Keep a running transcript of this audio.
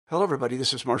Hello, everybody.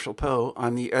 This is Marshall Poe.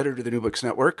 I'm the editor of the New Books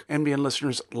Network. NBN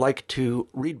listeners like to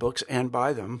read books and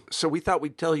buy them. So we thought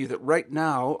we'd tell you that right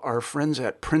now, our friends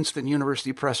at Princeton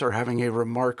University Press are having a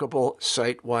remarkable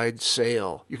site-wide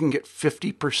sale. You can get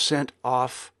 50%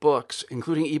 off books,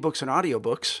 including ebooks and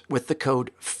audiobooks, with the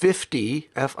code 50,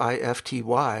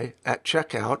 F-I-F-T-Y, at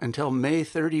checkout until May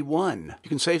 31. You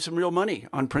can save some real money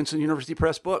on Princeton University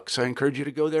Press books. I encourage you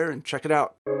to go there and check it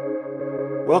out.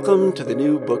 Welcome to the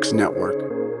New Books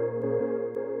Network.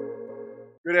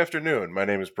 Good afternoon. My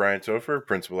name is Brian Topher,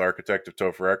 Principal Architect of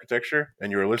Topher Architecture,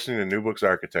 and you are listening to New Books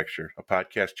Architecture, a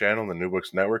podcast channel on the New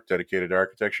Books Network dedicated to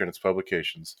architecture and its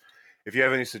publications. If you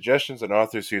have any suggestions on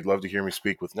authors who you'd love to hear me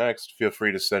speak with next, feel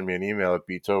free to send me an email at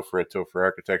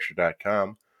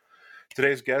btopher@topherarchitecture.com.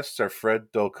 Today's guests are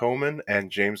Fred Delcomyn and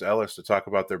James Ellis to talk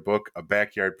about their book, A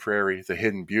Backyard Prairie, The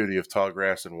Hidden Beauty of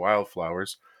Tallgrass and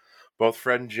Wildflowers. Both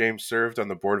Fred and James served on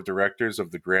the board of directors of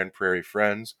the Grand Prairie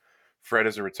Friends. Fred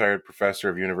is a retired professor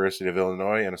of University of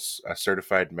Illinois and a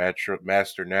certified master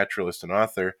naturalist and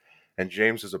author, and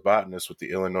James is a botanist with the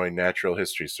Illinois Natural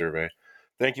History Survey.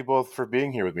 Thank you both for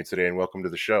being here with me today, and welcome to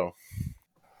the show.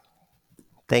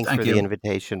 Thank you for the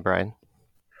invitation, Brian.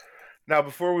 Now,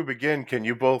 before we begin, can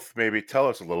you both maybe tell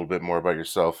us a little bit more about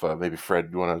yourself? Maybe Fred,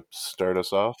 you want to start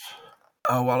us off?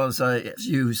 Well, as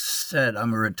you said,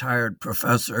 I'm a retired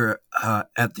professor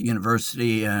at the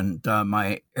university, and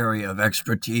my area of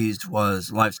expertise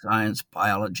was life science,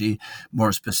 biology,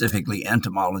 more specifically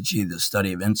entomology, the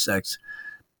study of insects.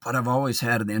 But I've always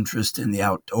had an interest in the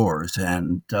outdoors,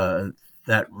 and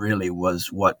that really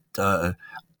was what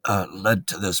led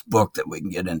to this book that we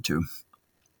can get into.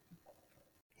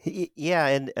 Yeah,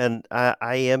 and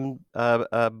I am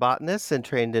a botanist and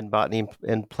trained in botany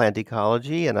and plant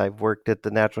ecology, and I've worked at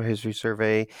the Natural History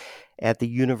Survey at the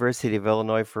University of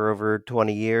Illinois for over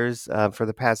 20 years. For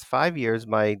the past 5 years,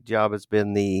 my job has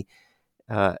been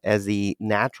as the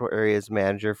Natural Areas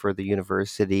Manager for the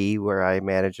university, where I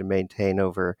manage and maintain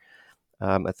over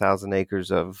 1,000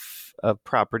 acres of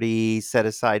property set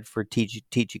aside for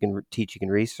teaching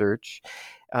and research.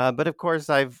 But of course,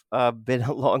 I've been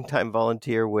a longtime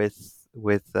volunteer with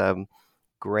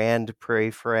Grand Prairie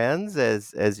Friends,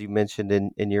 as you mentioned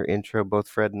in your intro. Both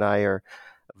Fred and I are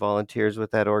volunteers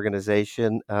with that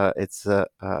organization. It's a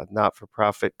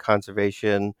not-for-profit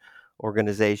conservation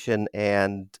organization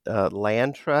and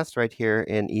land trust right here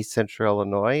in East Central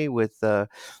Illinois, with a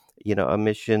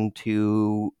mission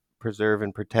to preserve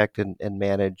and protect and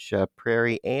manage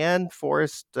prairie and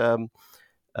forest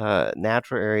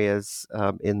natural areas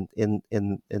in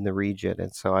the region.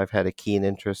 And so I've had a keen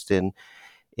interest in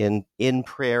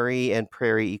prairie and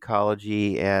prairie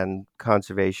ecology and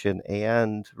conservation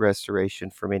and restoration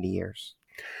for many years.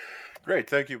 Great,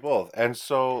 thank you both. And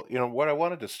so, what I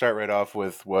wanted to start right off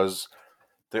with was,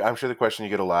 I'm sure the question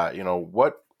you get a lot,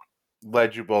 what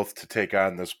led you both to take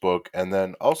on this book? And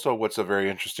then also, what's a very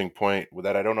interesting point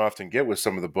that I don't often get with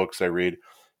some of the books I read,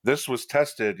 this was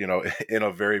tested, in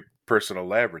a very personal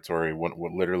laboratory,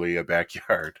 literally a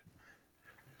backyard.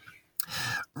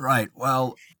 Right.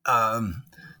 Well,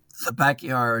 the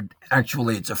backyard,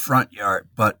 actually, it's a front yard.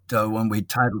 But when we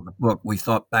titled the book, we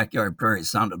thought Backyard Prairie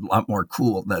sounded a lot more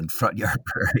cool than Front Yard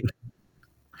Prairie.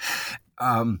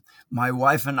 My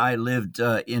wife and I lived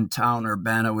in town,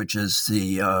 Urbana, which is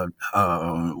the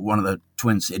one of the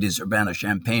Twin Cities,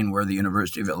 Urbana-Champaign, where the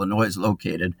University of Illinois is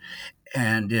located.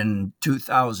 And in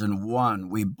 2001,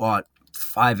 we bought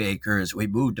 5 acres. We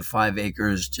moved to 5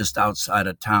 acres just outside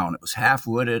of town. It was half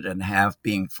wooded and half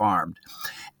being farmed.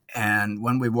 And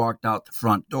when we walked out the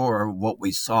front door, what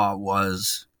we saw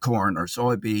was corn or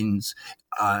soybeans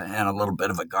and a little bit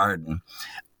of a garden.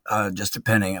 Just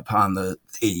depending upon the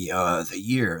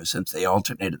year, since they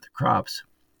alternated the crops.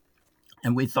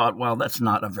 And we thought, well, that's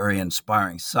not a very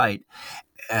inspiring sight.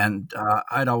 And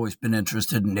I'd always been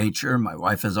interested in nature. My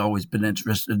wife has always been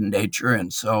interested in nature.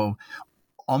 And so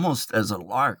almost as a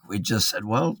lark, we just said,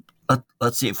 well,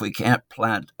 let's see if we can't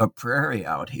plant a prairie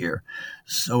out here.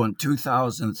 So in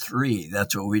 2003,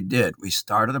 that's what we did. We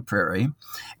started a prairie.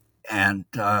 And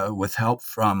with help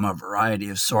from a variety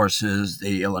of sources,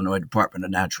 the Illinois Department of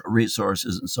Natural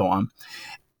Resources and so on.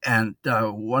 And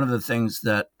one of the things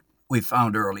that we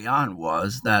found early on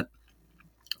was that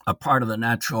a part of the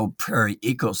natural prairie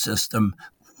ecosystem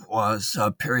was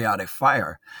periodic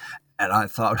fire. And I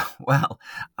thought, well,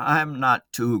 I'm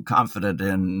not too confident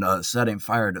in setting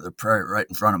fire to the prairie right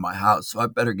in front of my house, so I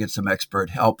better get some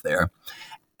expert help there.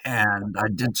 And I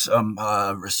did some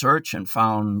research and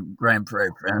found Grand Prairie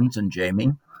Friends and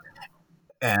Jamie.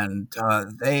 And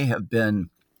they have been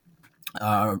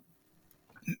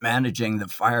managing the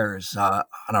fires on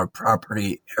our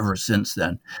property ever since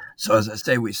then. So as I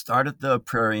say, we started the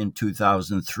Prairie in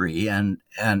 2003, and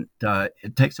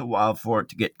it takes a while for it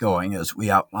to get going, as we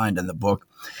outlined in the book.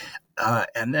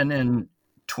 And then in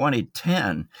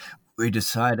 2010, we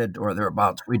decided, or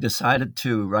thereabouts, we decided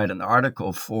to write an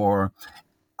article for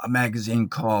a magazine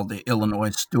called the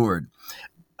Illinois Steward,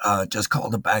 just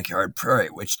called The Backyard Prairie,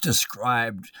 which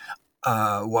described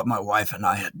what my wife and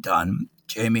I had done.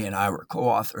 Jamie and I were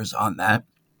co-authors on that,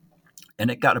 and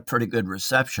it got a pretty good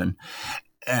reception.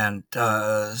 And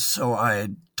so I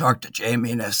talked to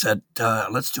Jamie and I said,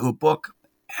 let's do a book.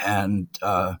 And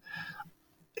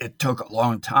it took a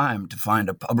long time to find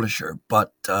a publisher,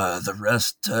 but the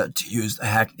rest, to use the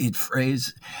hackneyed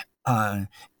phrase,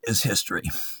 is history.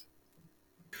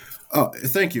 Oh,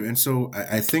 thank you. And so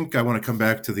I think I want to come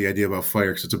back to the idea about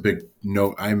fire because it's a big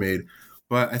note I made.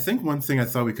 But I think one thing I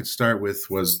thought we could start with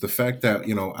was the fact that,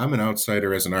 I'm an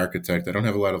outsider as an architect. I don't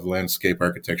have a lot of landscape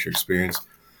architecture experience.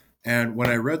 And when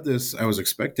I read this, I was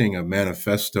expecting a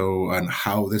manifesto on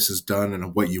how this is done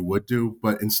and what you would do.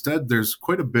 But instead, there's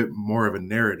quite a bit more of a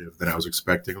narrative than I was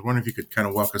expecting. I was wondering if you could kind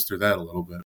of walk us through that a little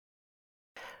bit.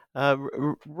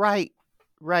 Right.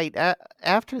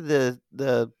 After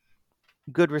the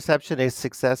good reception and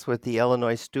success with the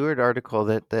Illinois Steward article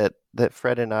that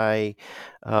Fred and I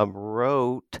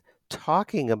wrote,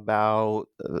 talking about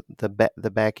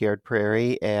the backyard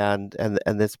prairie and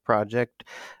this project,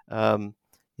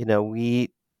 we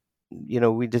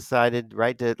decided,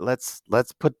 right, that let's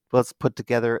put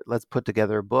together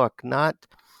a book, not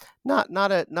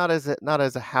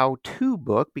as a how-to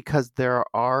book, because there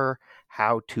are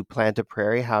how to plant a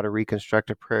prairie, how to reconstruct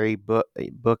a prairie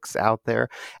books out there,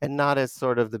 and not as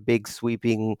sort of the big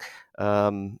sweeping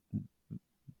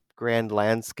grand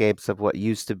landscapes of what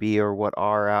used to be or what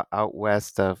are out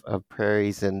west of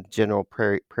prairies and general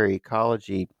prairie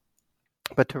ecology,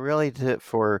 but to really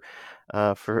for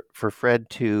Fred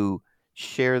to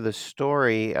share the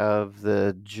story of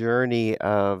the journey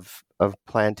of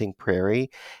planting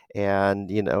prairie, and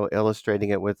illustrating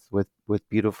it with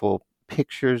beautiful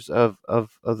pictures of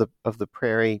the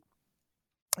prairie,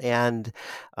 and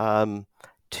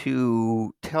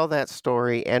to tell that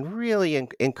story and really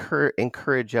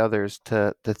encourage others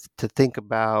to think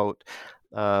about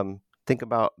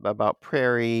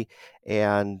prairie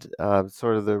and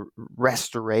sort of the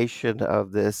restoration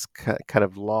of this kind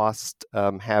of lost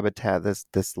habitat,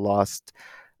 this lost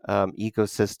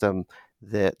ecosystem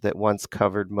that once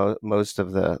covered most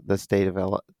of the state of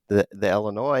the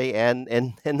Illinois and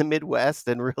the Midwest,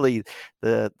 and really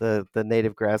the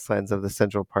native grasslands of the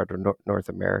central part of North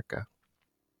America.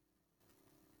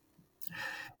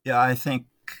 Yeah, I think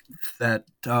that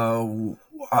one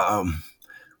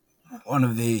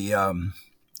of the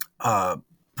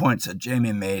points that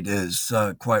Jamie made is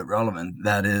quite relevant.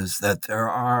 That is that there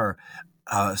are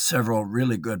several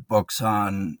really good books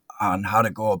on how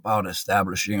to go about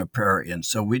establishing a prairie. And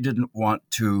so we didn't want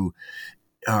to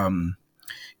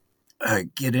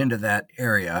get into that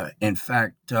area. In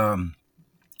fact,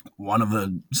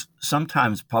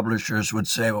 sometimes publishers would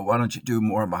say, well, why don't you do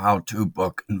more of a how-to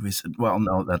book? And we said, well,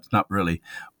 no, that's not really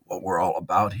what we're all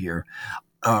about here.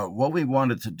 What we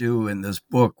wanted to do in this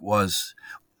book was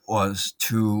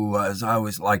to, as I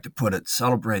always like to put it,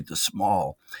 celebrate the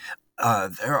small.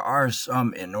 There are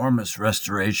some enormous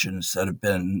restorations that have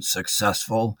been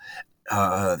successful.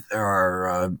 There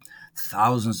are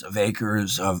thousands of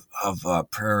acres of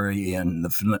prairie in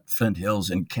the Flint Hills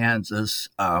in Kansas,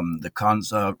 the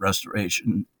Konza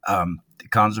restoration, the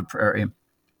Konza Prairie,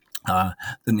 the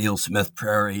Neil Smith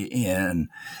Prairie in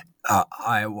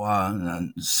Iowa,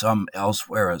 and some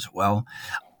elsewhere as well.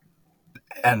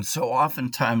 And so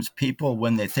oftentimes people,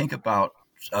 when they think about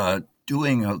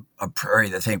doing a prairie,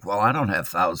 they think, well, I don't have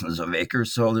thousands of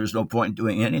acres, so there's no point in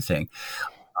doing anything.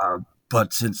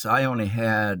 But since my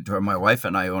wife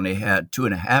and I only had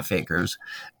 2.5 acres,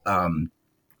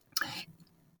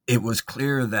 it was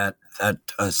clear that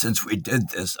since we did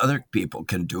this, other people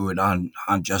can do it on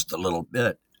just a little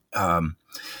bit.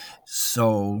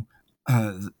 So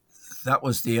that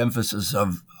was the emphasis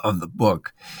of the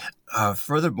book.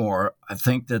 Furthermore, I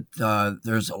think that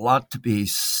there's a lot to be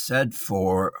said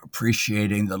for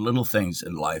appreciating the little things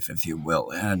in life, if you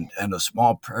will. And a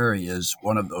small prairie is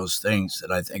one of those things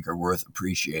that I think are worth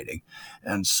appreciating.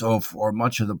 And so for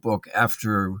much of the book,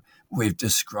 after we've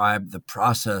described the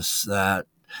process that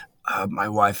my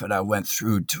wife and I went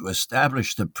through to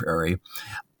establish the prairie,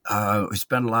 we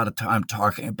spent a lot of time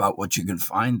talking about what you can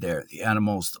find there, the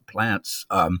animals, the plants,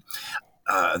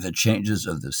 the changes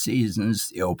of the seasons,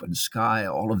 the open sky.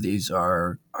 All of these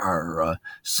are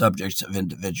subjects of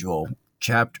individual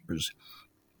chapters.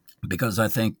 because I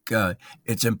think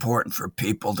it's important for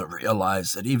people to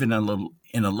realize that even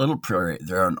in a little prairie,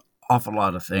 there are an awful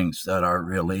lot of things that are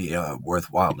really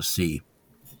worthwhile to see.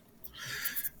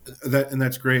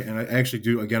 That's great. And I actually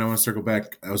do, again, I want to circle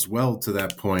back as well to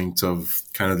that point of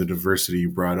kind of the diversity you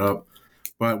brought up.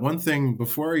 But one thing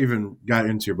before I even got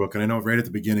into your book, and I know right at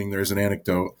the beginning there's an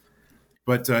anecdote,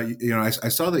 but I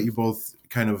saw that you both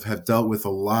kind of have dealt with a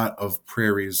lot of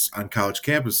prairies on college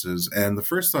campuses, and the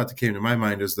first thought that came to my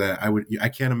mind is that I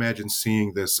can't imagine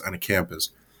seeing this on a campus.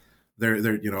 There,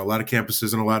 a lot of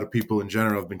campuses and a lot of people in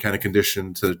general have been kind of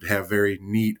conditioned to have very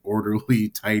neat, orderly,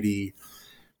 tidy,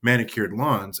 manicured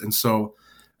lawns, and so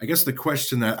I guess the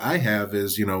question that I have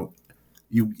is,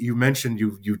 you mentioned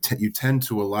you tend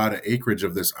to a lot of acreage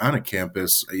of this on a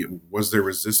campus. Was there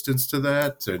resistance to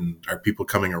that, and are people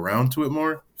coming around to it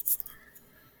more?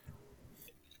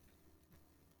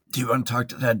 Do you want to talk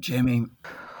to that, Jamie?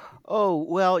 Oh,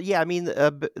 well, yeah. I mean,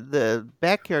 the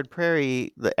backyard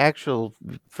prairie, the actual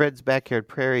Fred's backyard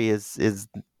prairie is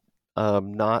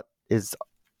not is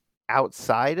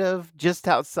just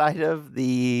outside of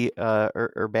the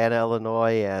Urbana,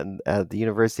 Illinois, and the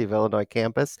University of Illinois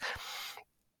campus.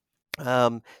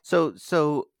 So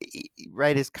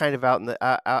right is kind of out in the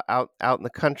out in the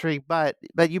country, but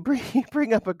you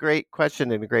bring up a great question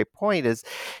and a great point is,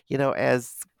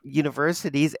 as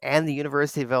universities and the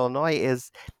University of Illinois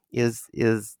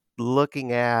is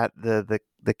looking at the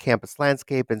campus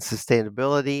landscape and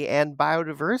sustainability and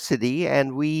biodiversity,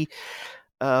 and we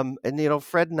and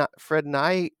Fred and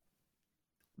I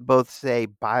both say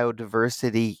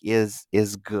biodiversity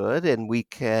is good, and we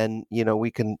can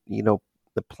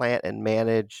the plant and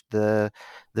manage the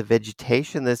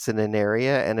vegetation that's in an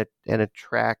area and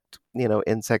attract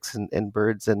insects and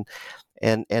birds and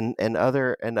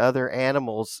other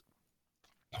animals,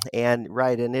 and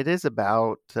right, and it is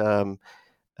about there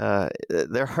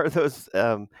are those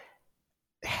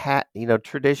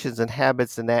traditions and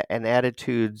habits and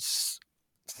attitudes,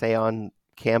 say, on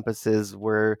campuses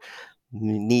where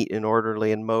neat and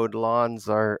orderly and mowed lawns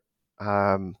are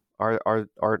the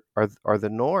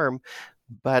norm.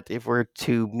 But if we're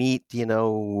to meet,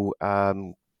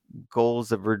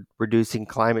 goals of reducing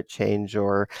climate change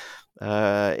or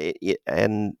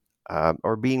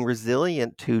being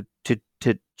resilient to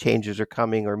changes are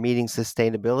coming, or meeting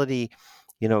sustainability,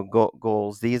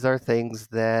 goals, these are things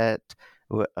that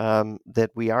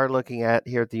we are looking at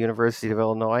here at the University of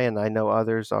Illinois, and I know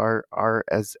others are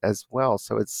as well.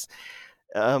 So it's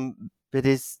gonna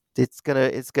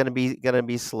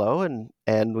be slow,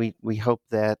 and we hope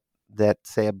that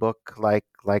say a book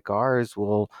like ours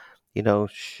will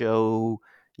show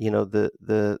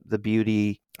the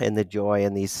beauty and the joy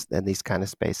in these kind of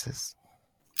spaces.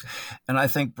 And I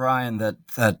think, Brian, that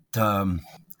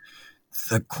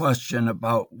the question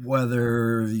about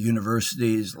whether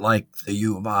universities like the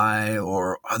U of I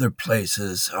or other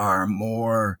places are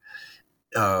more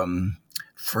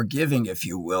forgiving, if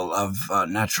you will, of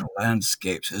natural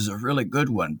landscapes is a really good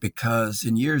one, because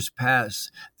in years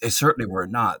past, they certainly were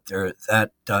not.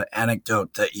 That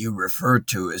anecdote that you referred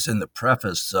to is in the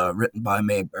preface written by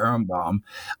Mae Berenbaum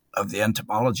of the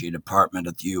entomology department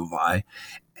at the U of I.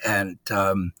 And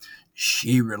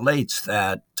she relates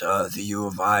that the U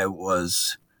of I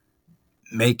was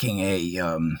making a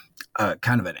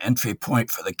kind of an entry point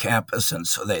for the campus. And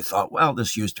so they thought, well,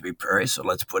 this used to be prairie, so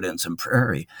let's put in some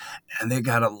prairie. And they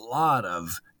got a lot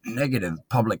of negative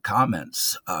public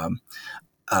comments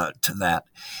to that.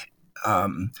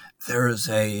 There is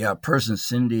a person,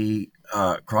 Cindy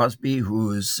Crosby,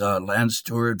 who is land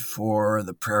steward for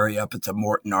the prairie up at the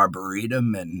Morton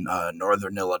Arboretum in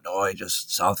northern Illinois,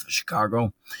 just south of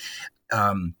Chicago.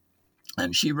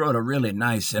 And she wrote a really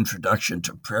nice introduction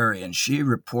to prairie, and she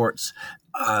reports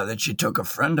that she took a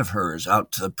friend of hers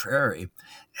out to the prairie,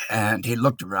 and he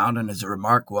looked around, and his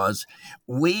remark was,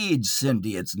 "Weeds,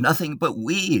 Cindy, it's nothing but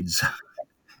weeds."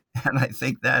 And I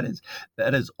think that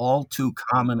is all too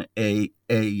common a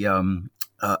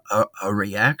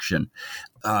reaction,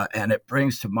 and it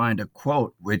brings to mind a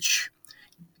quote which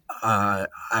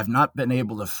I've not been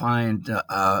able to find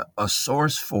a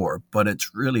source for, but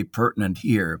it's really pertinent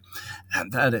here,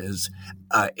 and that is,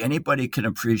 anybody can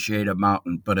appreciate a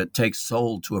mountain, but it takes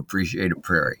soul to appreciate a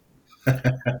prairie.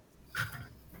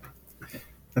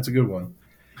 That's a good one.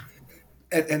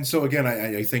 And so, again,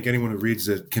 I think anyone who reads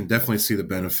it can definitely see the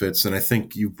benefits, and I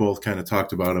think you both kind of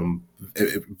talked about them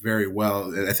very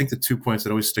well. I think the 2 points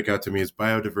that always stick out to me is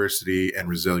biodiversity and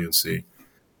resiliency.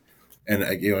 And,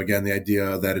 again, the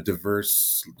idea that a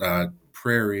diverse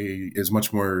prairie is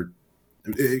much more,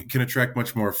 it can attract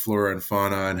much more flora and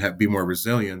fauna and be more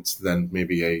resilient than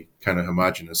maybe a kind of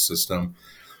homogeneous system.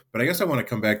 But I guess I want to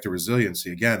come back to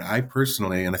resiliency again. I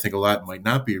personally, and I think a lot might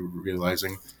not be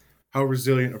realizing how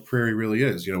resilient a prairie really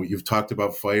is. You know, you've talked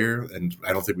about fire, and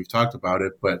I don't think we've talked about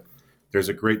it, but there's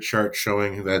a great chart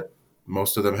showing that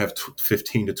most of them have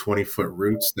 15 to 20-foot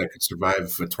roots that could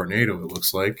survive a tornado, it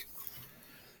looks like.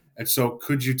 And so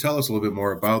could you tell us a little bit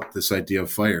more about this idea of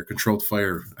fire, controlled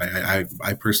fire?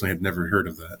 I personally had never heard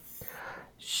of that.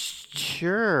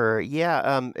 Sure.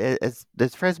 Yeah. As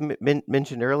Fred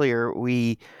mentioned earlier,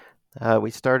 we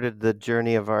started the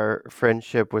journey of our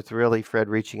friendship with really Fred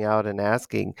reaching out and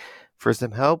asking for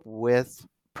some help with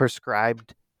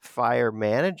prescribed fire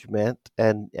management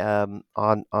and on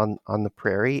the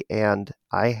prairie. And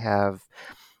I have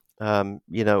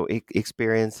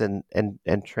experience and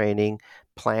training,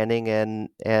 planning and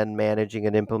managing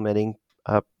and implementing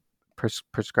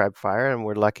prescribed fire. And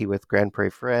we're lucky with Grand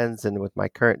Prairie Friends and with my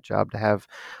current job to have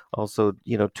also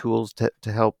tools to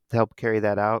help carry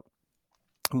that out.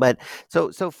 But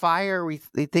so fire we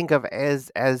think of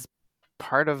as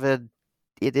part of it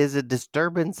is a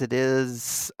disturbance. It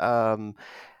is can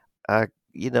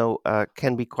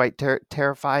be quite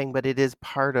terrifying, but it is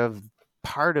part of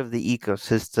the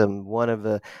ecosystem, one of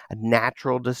a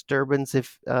natural disturbance,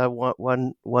 if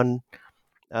one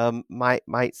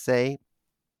might say.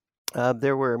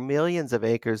 There were millions of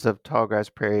acres of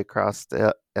tallgrass prairie across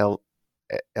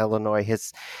Illinois.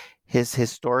 His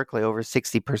historically over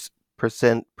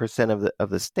 60% of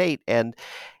the state, and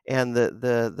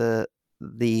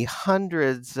the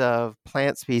hundreds of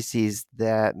plant species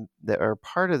that are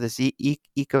part of this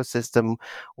ecosystem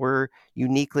were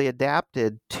uniquely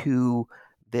adapted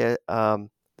the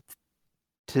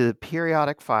to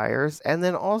periodic fires, and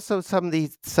then also some of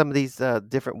these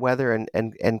different weather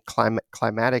and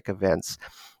climatic events.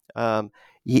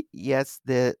 Yes,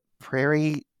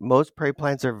 most prairie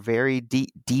plants are very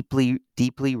deeply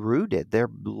rooted. They're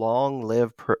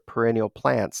long-lived perennial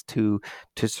plants to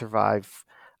survive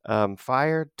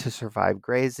fire, to survive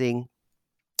grazing,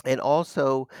 and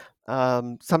also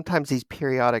sometimes these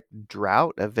periodic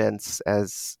drought events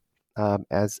as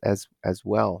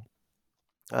well.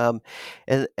 And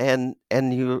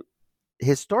you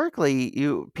historically,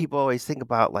 people always think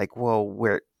about like, well,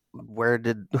 where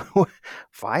did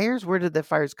where did the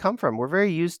fires come from? We're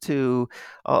very used to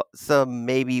some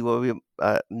maybe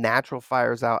natural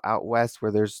fires out west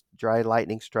where there's dry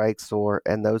lightning strikes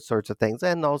and those sorts of things,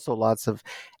 and also lots of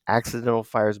accidental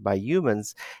fires by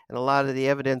humans. And a lot of the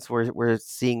evidence we're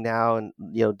seeing now, and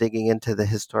digging into the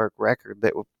historic record,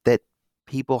 that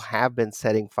people have been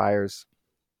setting fires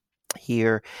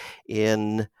here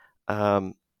in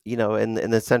in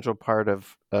the central part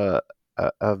of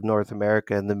North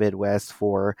America and the Midwest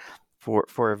for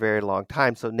a very long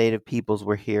time. So native peoples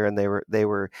were here, and they were there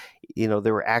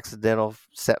were accidental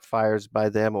set fires by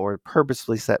them, or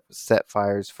purposefully set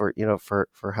fires for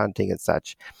hunting and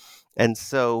such. And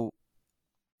so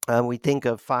we think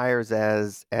of fires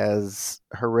as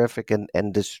horrific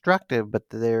and destructive, but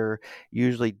they're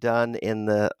usually done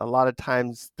a lot of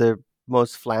times the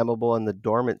most flammable in the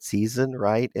dormant season,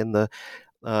 right? In the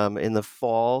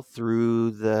fall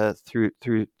through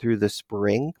the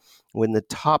spring, when the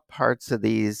top parts of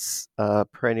these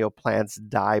perennial plants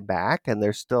die back and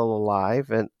they're still alive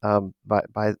and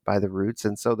by the roots,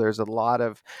 and so there's a lot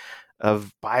of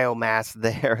biomass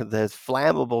there, the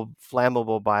flammable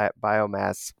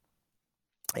biomass,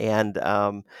 and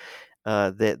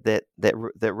that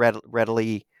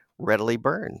readily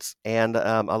burns. And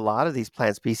a lot of these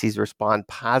plant species respond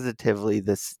positively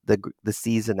the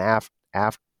season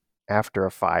after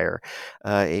a fire.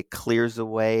 It clears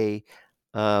away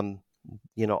all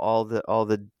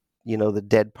the the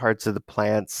dead parts of the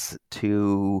plants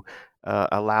to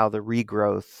allow the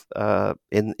regrowth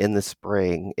in the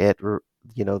spring.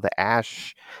 The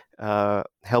ash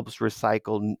helps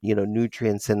recycle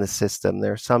nutrients in the system.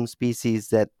 There are some species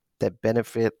that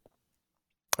benefit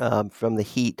from the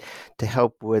heat to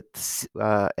help with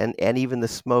and even the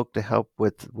smoke to help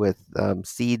with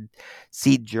seed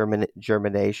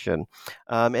germination.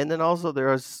 And then also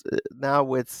there's now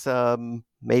with some,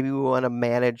 maybe we want to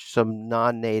manage some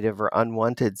non-native or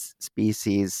unwanted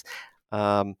species,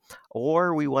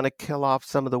 or we want to kill off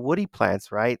some of the woody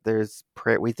plants, right?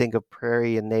 We think of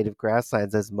prairie and native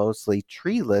grasslands as mostly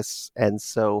treeless, and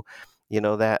so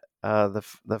that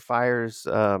the fires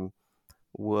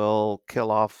will kill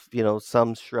off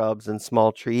some shrubs and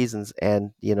small trees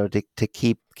and to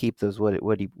keep those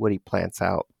woody plants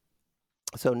out.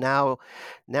 So now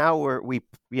we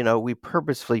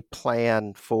purposefully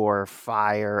plan for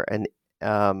fire and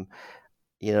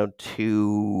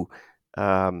to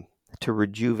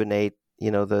rejuvenate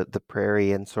the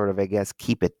prairie and sort of, I guess,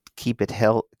 keep keep it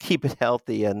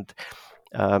healthy and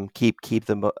keep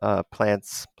the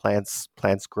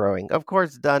plants growing. Of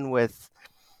course, done with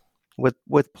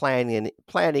planning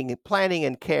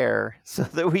and care, so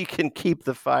that we can keep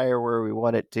the fire where we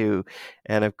want it to,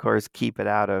 and of course keep it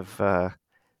out of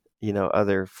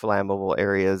other flammable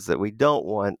areas that we don't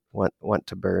want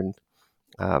to burn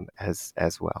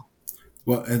as well.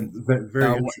 Well, and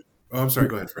very. I'm sorry.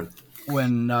 Go ahead, Fred.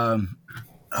 When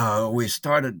we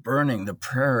started burning the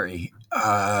prairie,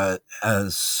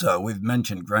 as we've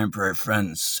mentioned, Grand Prairie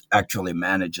Friends actually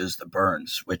manages the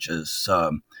burns, which is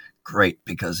great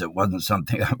because it wasn't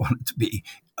something I wanted to be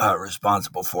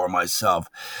responsible for myself.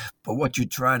 But what you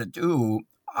try to do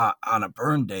on a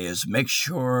burn day is make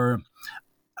sure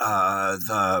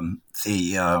the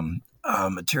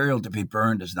material to be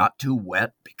burned is not too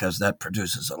wet, because that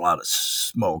produces a lot of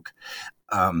smoke,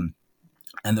 and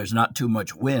there's not too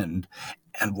much wind.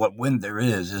 And what wind there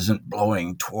isn't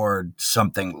blowing toward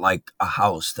something like a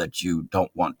house that you don't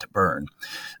want to burn.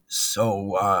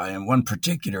 So in one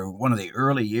of the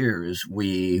early years,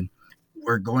 we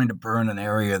were going to burn an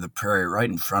area of the prairie right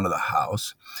in front of the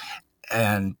house.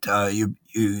 And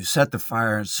you set the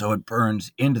fire so it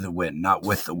burns into the wind, not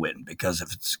with the wind, because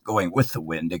if it's going with the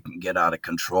wind, it can get out of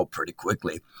control pretty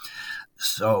quickly.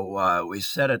 So we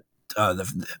set it.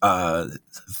 The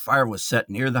fire was set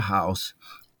near the house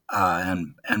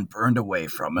and burned away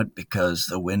from it, because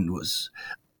the wind was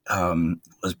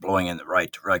blowing in the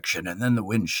right direction. And then the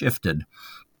wind shifted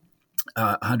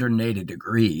 180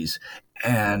 degrees,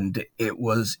 and it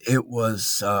was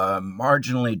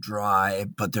marginally dry,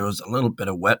 but there was a little bit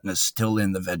of wetness still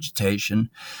in the vegetation,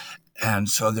 and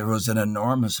so there was an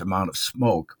enormous amount of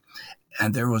smoke.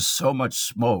 And there was so much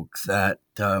smoke that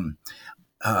I'm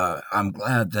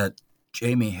glad that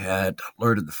Jamie had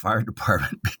alerted the fire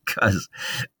department, because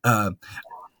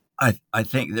I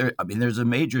think there's a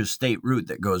major state route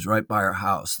that goes right by our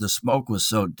house. The smoke was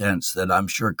so dense that I'm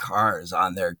sure cars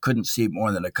on there couldn't see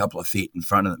more than a couple of feet in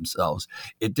front of themselves.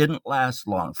 It didn't last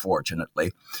long,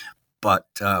 fortunately, but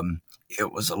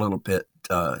it was a little bit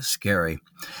scary.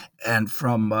 And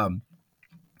from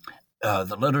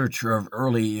the literature of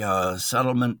early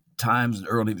settlement times and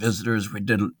early visitors,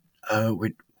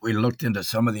 we looked into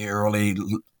some of the early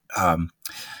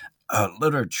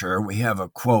literature. We have a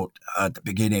quote at the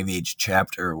beginning of each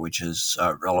chapter, which is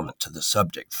relevant to the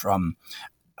subject, from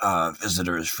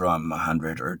visitors from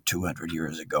 100 or 200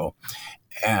 years ago.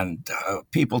 And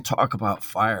people talk about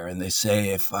fire, and they say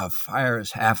if fire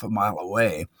is half a mile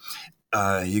away,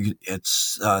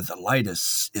 the light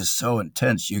is so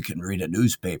intense you can read a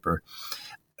newspaper.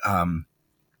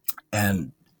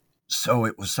 And so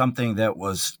it was something that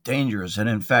was dangerous. And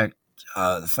in fact,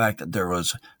 the fact that there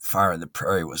was fire in the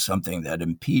prairie was something that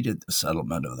impeded the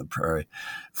settlement of the prairie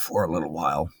for a little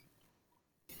while.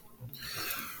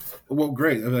 Well,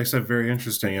 great. Like I said, very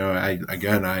interesting. I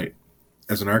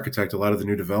as an architect, a lot of the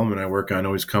new development I work on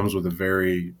always comes with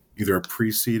either a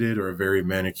pre-seeded or a very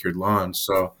manicured lawn.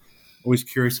 So always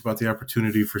curious about the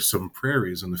opportunity for some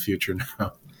prairies in the future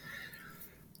now.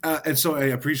 And so I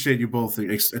appreciate you both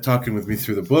talking with me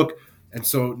through the book. And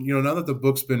so, now that the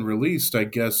book's been released, I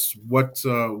guess what's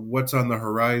on the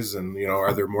horizon?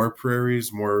 Are there more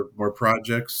prairies, more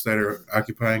projects that are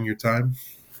occupying your time?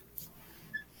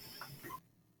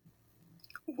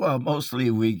 Well,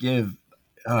 mostly we give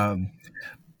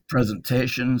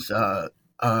presentations.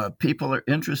 People are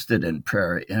interested in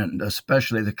prairie, and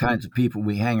especially the kinds of people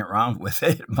we hang around with.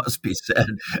 It must be said,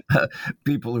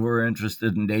 people who are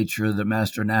interested in nature, the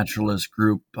Master Naturalist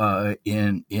group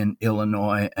in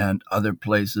Illinois and other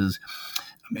places.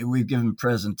 I mean, we've given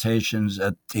presentations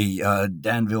at the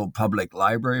Danville Public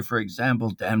Library, for example.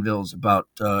 Danville is about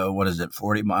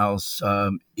 40 miles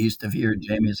east of here,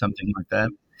 Jamie, something like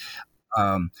that.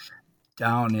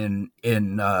 Down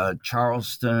in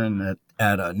Charleston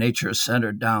at a nature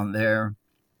center down there,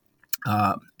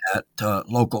 at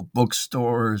local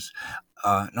bookstores,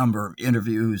 a number of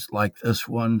interviews like this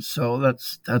one. So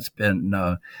that's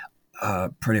been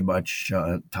pretty much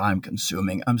time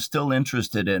consuming. I'm still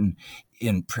interested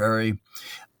in prairie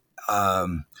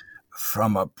from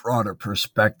a broader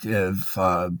perspective,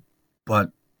 but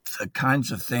the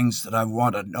kinds of things that I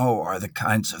want to know are the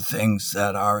kinds of things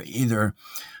that are either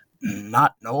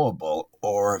not knowable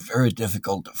or very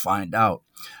difficult to find out.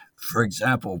 For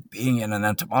example, being in an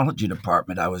entomology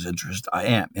department, I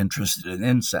am interested in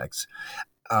insects.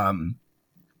 Well,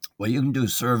 you can do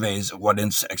surveys of what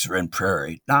insects are in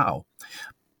prairie now,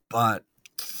 but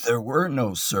there were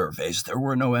no surveys. There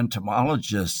were no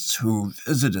entomologists who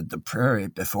visited the prairie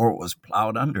before it was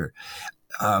plowed under.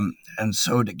 And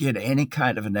so to get any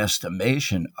kind of an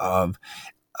estimation of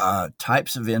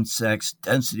types of insects,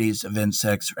 densities of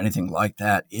insects, or anything like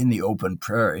that in the open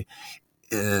prairie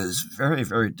is very,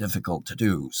 very difficult to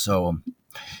do. So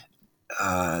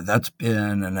that's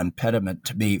been an impediment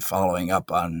to me following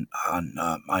up on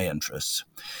my interests.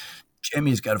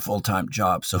 Jamie's got a full-time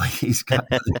job, so he's got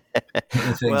other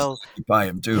things Well, to occupy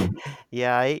him too.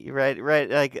 yeah, right.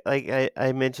 Like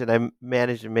I mentioned, I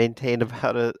manage and maintain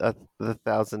about a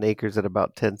 1,000 acres at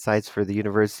about 10 sites for the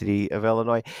University of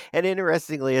Illinois. And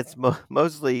interestingly, it's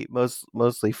mostly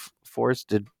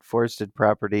forested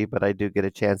property, but I do get a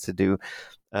chance to do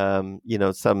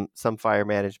some fire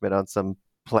management on some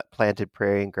planted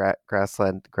prairie and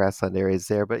grassland areas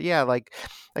there. But yeah, like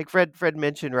Fred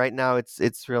mentioned, right now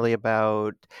it's really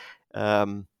about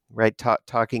right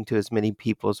talking to as many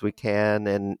people as we can,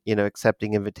 and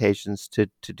accepting invitations to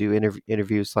do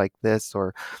interviews like this,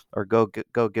 or go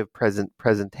give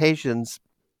presentations,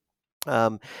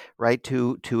 right,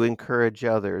 to encourage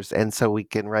others, and so we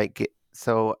can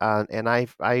and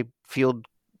I field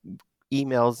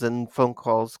emails and phone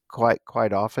calls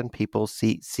quite often, people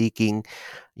seeking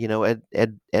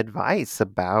advice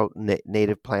about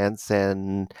native plants,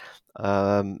 and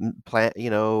plant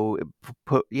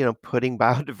putting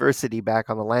biodiversity back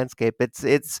on the landscape.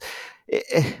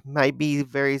 It might be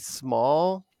very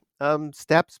small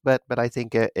steps, but I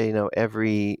think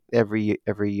every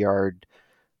yard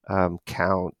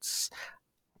counts.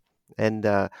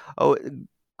 And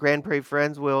Grand Prairie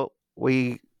Friends,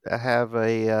 we have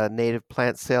a native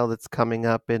plant sale that's coming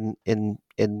up in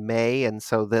May, and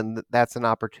so then that's an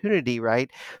opportunity,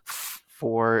 right,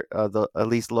 for the at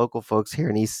least local folks here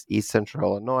in East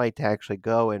Central Illinois to actually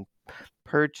go and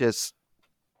purchase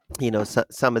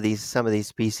some of these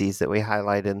species that we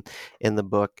highlight in the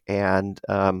book, and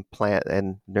plant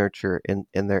and nurture in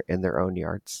their own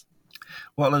yards.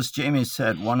 Well, as Jamie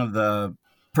said, one of the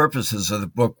purposes of the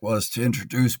book was to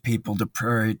introduce people to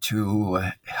prairie, to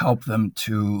help them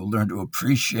to learn to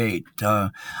appreciate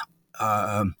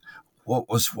what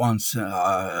was once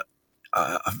a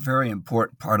very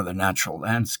important part of the natural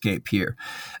landscape here.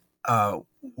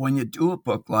 When you do a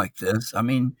book like this, I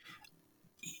mean,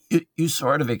 you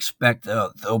sort of expect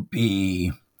there'll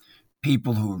be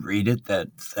people who read it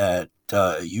that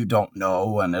you don't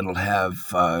know, and it'll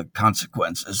have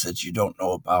consequences that you don't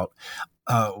know about.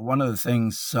 One of the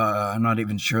things, I'm not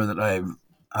even sure that I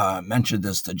mentioned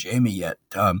this to Jamie yet.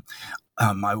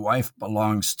 My wife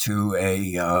belongs to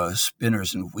a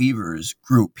spinners and weavers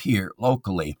group here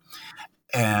locally.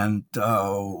 And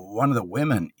one of the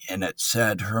women in it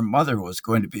said her mother was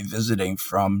going to be visiting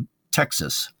from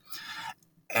Texas.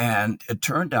 And it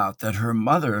turned out that her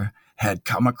mother had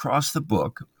come across the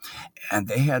book, and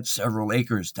they had several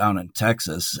acres down in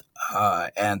Texas,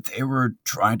 and they were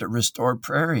trying to restore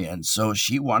prairie. And so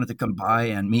she wanted to come by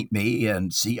and meet me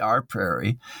and see our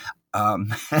prairie.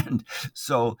 And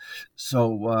so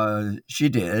she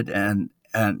did, and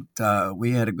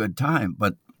we had a good time.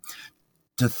 But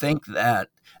to think that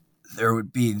there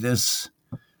would be this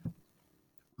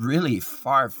really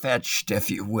far-fetched, if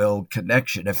you will,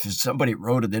 connection. If somebody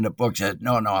wrote it in a book, said,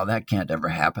 no, that can't ever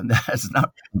happen. That's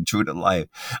not true to life.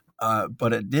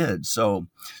 But it did. So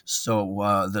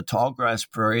the Tallgrass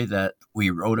Prairie that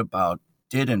we wrote about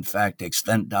did, in fact,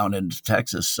 extend down into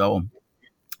Texas. So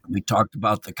we talked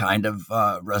about the kind of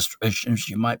restorations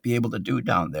you might be able to do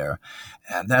down there.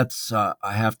 And that's, I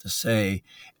have to say,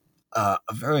 a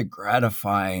very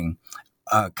gratifying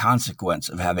consequence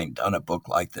of having done a book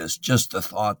like this. Just the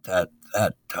thought that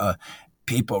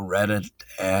people read it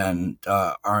and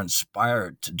are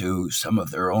inspired to do some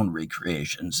of their own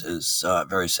recreations is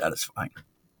very satisfying.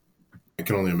 I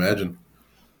can only imagine.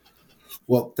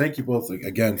 Well, thank you both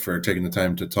again for taking the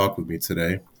time to talk with me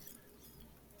today.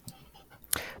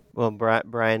 Well,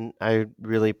 Brian, I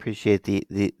really appreciate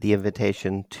the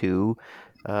invitation to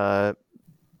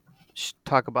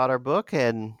talk about our book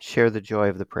and share the joy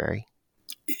of the prairie.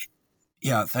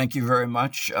 Yeah, thank you very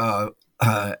much.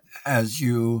 As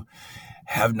you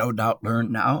have no doubt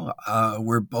learned now,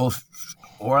 we're both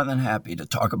more than happy to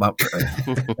talk about prairie.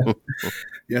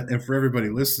 Yeah, and for everybody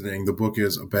listening, the book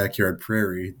is A Backyard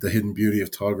Prairie, The Hidden Beauty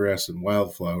of Tallgrass and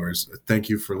Wildflowers. Thank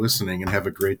you for listening, and have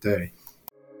a great day.